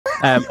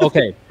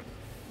Okay.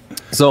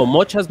 So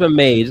much has been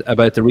made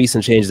about the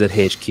recent changes at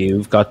HQ.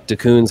 We've got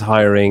DeCoon's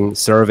hiring,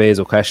 surveys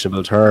of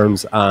questionable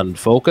terms and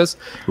focus.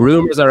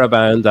 Rumours are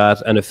abound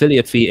that an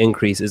affiliate fee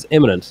increase is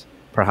imminent,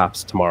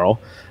 perhaps tomorrow.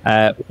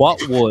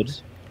 What would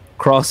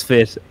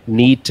CrossFit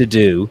need to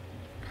do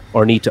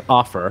or need to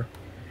offer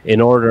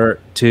in order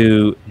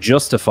to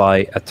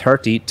justify a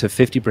 30 to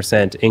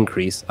 50%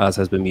 increase, as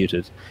has been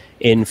muted,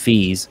 in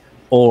fees,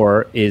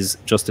 or is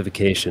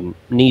justification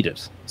needed?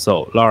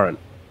 So, Lauren,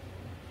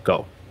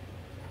 go.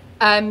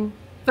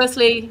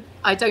 Firstly,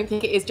 I don't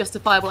think it is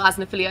justifiable as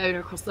an affiliate owner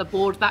across the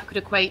board. That could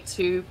equate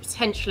to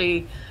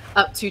potentially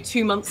up to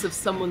 2 months of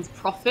someone's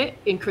profit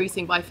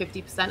increasing by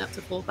 50% up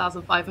to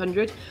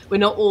 4,500. We're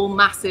not all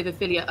massive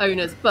affiliate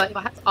owners, but if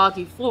I had to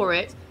argue for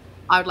it,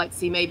 I would like to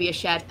see maybe a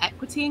shared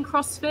equity in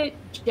CrossFit,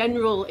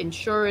 general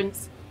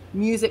insurance,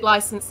 music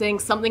licensing,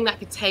 something that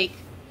could take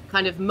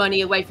kind of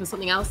money away from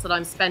something else that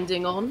I'm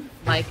spending on.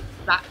 Like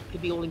that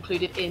could be all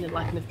included in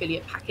like an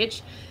affiliate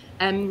package.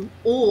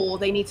 Or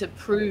they need to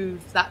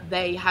prove that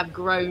they have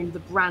grown the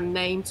brand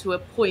name to a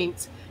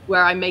point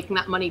where I'm making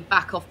that money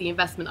back off the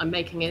investment I'm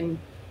making in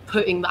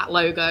putting that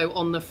logo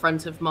on the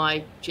front of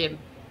my gym.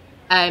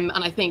 And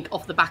I think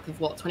off the back of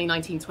what,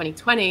 2019,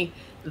 2020,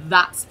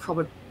 that's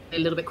probably a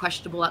little bit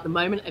questionable at the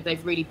moment if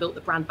they've really built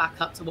the brand back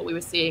up to what we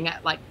were seeing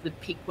at like the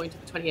peak point of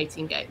the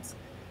 2018 games.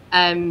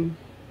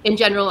 In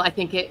general, I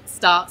think it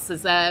starts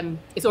as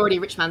it's already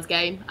a rich man's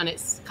game, and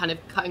it's kind of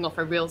cutting off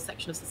a real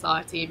section of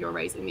society if you're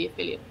raising the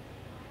affiliate.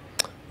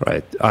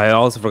 Right. I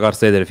also forgot to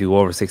say that if you go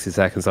over 60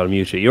 seconds, I'll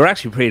mute you. You were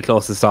actually pretty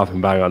close to stopping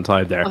bang on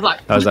time there.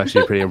 That was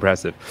actually pretty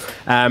impressive.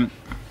 All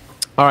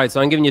right, so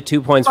I'm giving you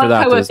 2 points for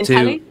that. There was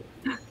two.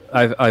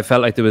 I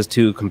felt like there was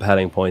 2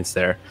 compelling points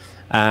there.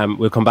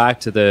 We'll come back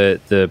to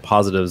the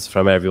positives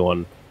from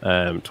everyone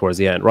towards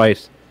the end.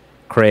 Right,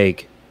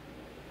 Craig.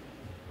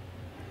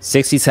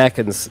 60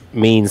 seconds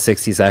means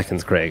 60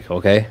 seconds, Craig,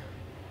 okay?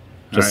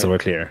 Just so we're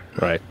clear.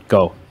 Right,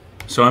 go.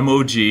 So I'm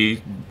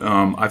OG.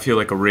 I feel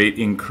like a rate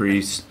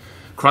increase.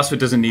 CrossFit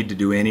doesn't need to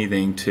do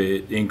anything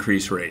to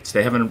increase rates.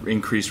 They haven't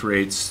increased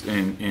rates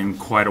in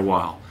quite a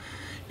while.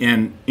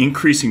 And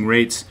increasing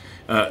rates,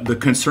 the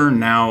concern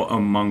now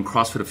among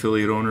CrossFit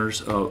affiliate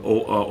owners,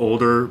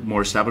 older,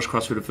 more established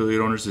CrossFit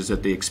affiliate owners, is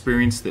that the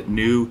experience that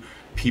new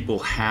people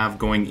have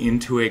going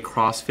into a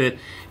CrossFit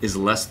is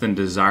less than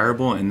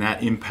desirable, and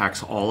that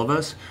impacts all of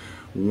us.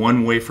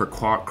 One way for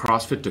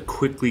CrossFit to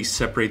quickly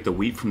separate the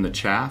wheat from the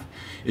chaff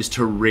is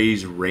to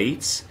raise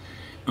rates,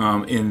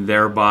 and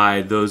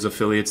thereby those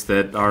affiliates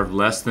that are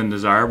less than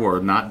desirable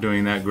or not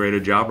doing that great a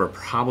job are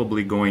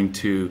probably going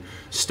to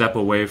step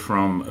away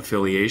from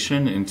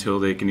affiliation until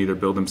they can either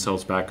build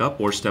themselves back up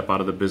or step out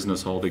of the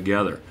business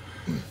altogether.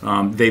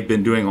 They've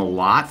been doing a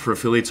lot for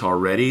affiliates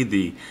already.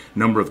 The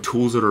number of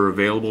tools that are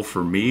available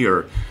for me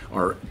are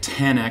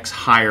 10x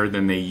higher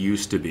than they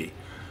used to be,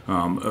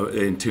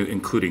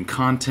 including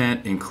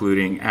content,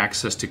 including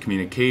access to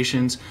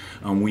communications.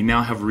 We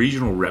now have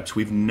regional reps.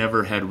 We've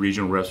never had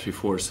regional reps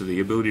before, so the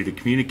ability to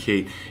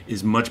communicate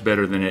is much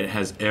better than it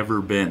has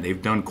ever been.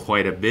 They've done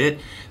quite a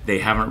bit. They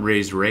haven't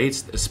raised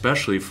rates,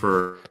 especially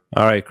for...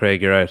 All right,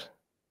 Craig, you're out.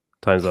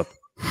 Time's up.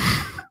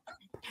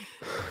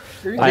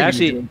 I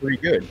actually doing pretty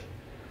good.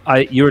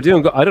 You were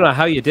doing good. I don't know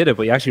how you did it,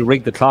 but you actually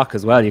rigged the clock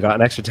as well. You got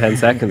an extra 10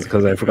 seconds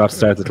because I forgot to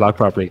start the clock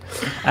properly.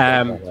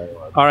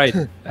 All right,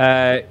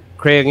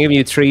 Craig, I'm giving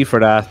you 3 for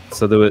that.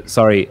 So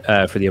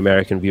for the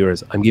American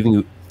viewers, I'm giving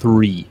you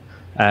 3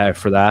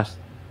 for that.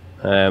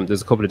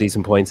 There's a couple of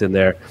decent points in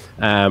there.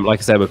 Like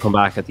I said, we'll come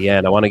back at the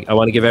end. I want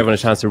to give everyone a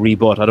chance to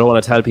rebut. I don't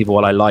want to tell people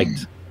what I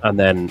liked and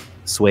then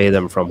sway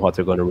them from what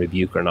they're going to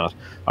rebuke or not.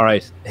 All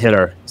right,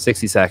 Hiller,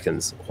 60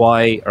 seconds.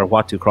 Why or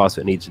what do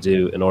CrossFit need to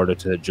do in order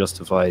to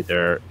justify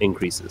their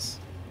increases?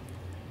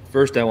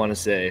 First, I want to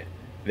say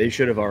they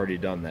should have already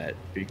done that,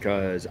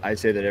 because I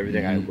say that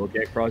everything I look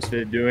at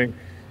CrossFit doing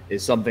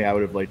is something I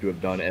would have liked to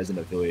have done as an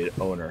affiliate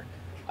owner.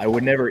 I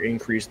would never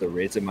increase the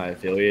rates of my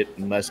affiliate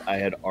unless I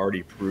had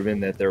already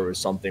proven that there was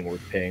something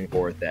worth paying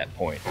for at that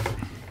point.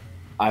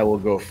 I will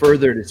go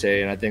further to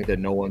say, and I think that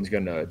no one's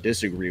going to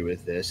disagree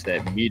with this,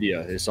 that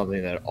media is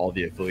something that all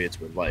the affiliates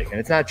would like. And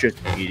it's not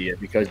just media,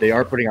 because they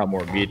are putting out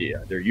more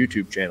media. Their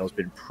YouTube channel has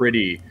been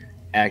pretty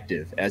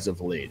active as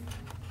of late.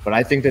 But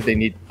I think that they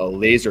need a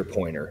laser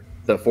pointer.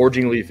 The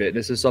Forging Elite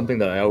Fitness is something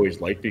that I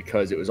always liked,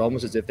 because it was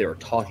almost as if they were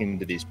talking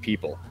to these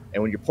people.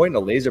 And when you're pointing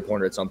a laser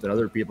pointer at something,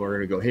 other people are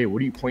going to go, hey,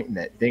 what are you pointing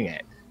that thing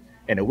at?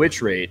 And at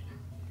which rate,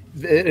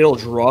 it'll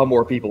draw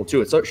more people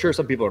to it. So sure,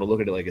 some people are going to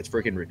look at it like it's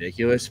freaking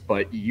ridiculous,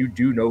 but you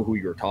do know who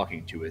you're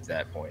talking to at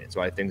that point. So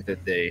I think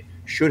that they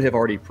should have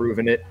already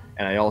proven it.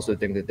 And I also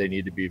think that they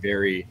need to be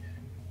very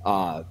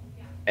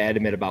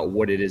adamant about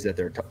what it is that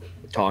they're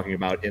talking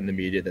about in the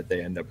media that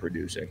they end up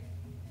producing.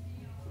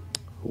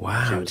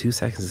 Wow, 2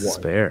 seconds to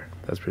spare.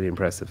 That's pretty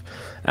impressive.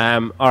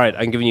 All right,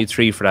 I'm giving you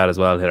 3 for that as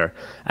well, Hitter.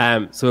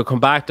 So we'll come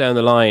back down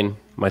the line.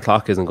 My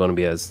clock isn't going to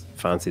be as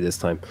fancy this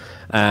time.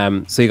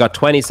 So you got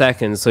 20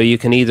 seconds. So you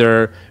can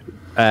either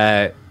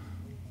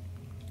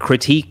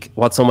critique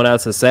what someone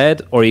else has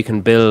said, or you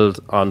can build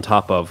on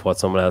top of what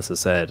someone else has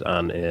said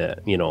and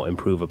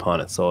improve upon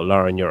it. So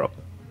Lauren, you're up.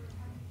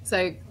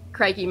 So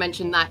Craig, you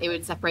mentioned that it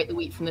would separate the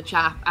wheat from the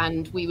chaff,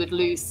 and we would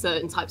lose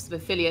certain types of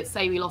affiliates.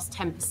 Say we lost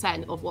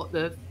 10% of what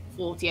the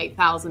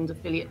 48,000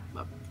 affiliate,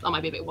 well, that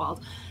might be a bit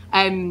wild.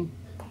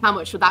 How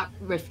much would that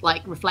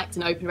reflect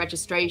in open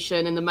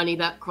registration and the money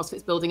that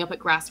CrossFit's building up at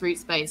grassroots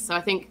space? So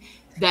I think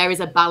there is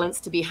a balance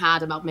to be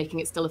had about making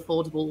it still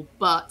affordable,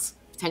 but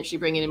potentially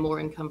bringing in more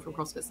income from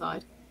CrossFit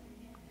side.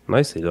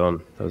 Nicely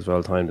done. That was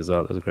well timed as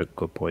well. That was a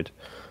good point.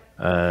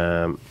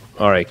 All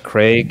right,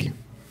 Craig.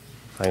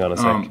 Hang on a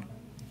sec.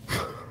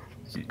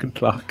 Good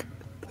clock.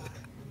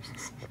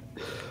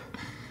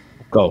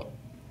 Go.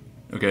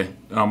 Okay.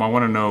 I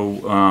want to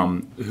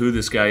know who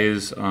this guy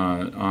is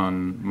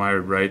on my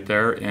right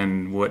there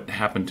and what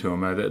happened to him.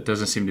 That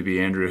doesn't seem to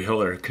be Andrew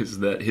Hiller, because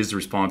his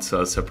response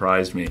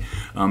surprised me,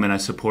 and I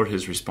support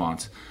his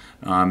response.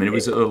 And it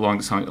was along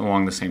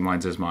the same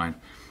lines as mine.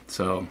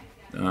 So,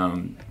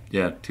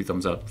 yeah, 2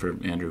 thumbs up for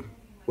Andrew.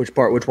 Which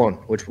part? Which one?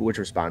 Which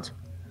response?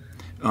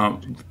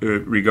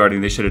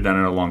 Regarding they should have done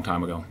it a long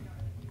time ago.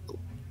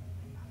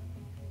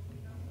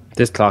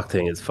 This clock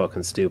thing is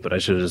fucking stupid. I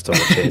should have just done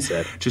what Chase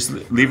said. Just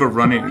leave a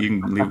running. You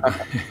can leave.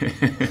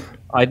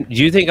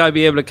 Do you think I'd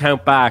be able to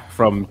count back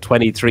from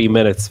 23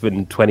 minutes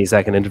in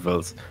 20-second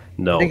intervals?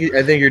 No.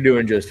 I think you're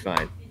doing just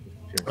fine.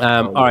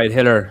 All right,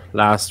 Hiller,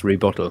 last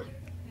rebuttal.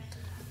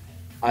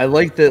 I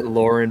like that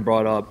Lauren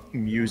brought up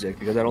music,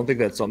 because I don't think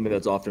that's something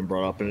that's often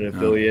brought up in an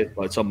affiliate,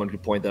 but someone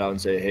could point that out and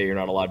say, hey, you're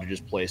not allowed to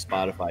just play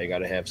Spotify. You got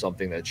to have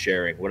something that's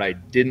sharing. What I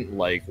didn't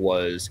like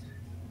was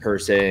her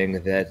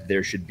saying that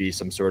there should be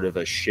some sort of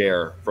a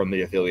share from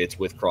the affiliates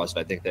with CrossFit.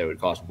 I think that would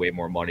cost way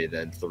more money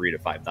than $3,000 to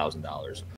 $5,000.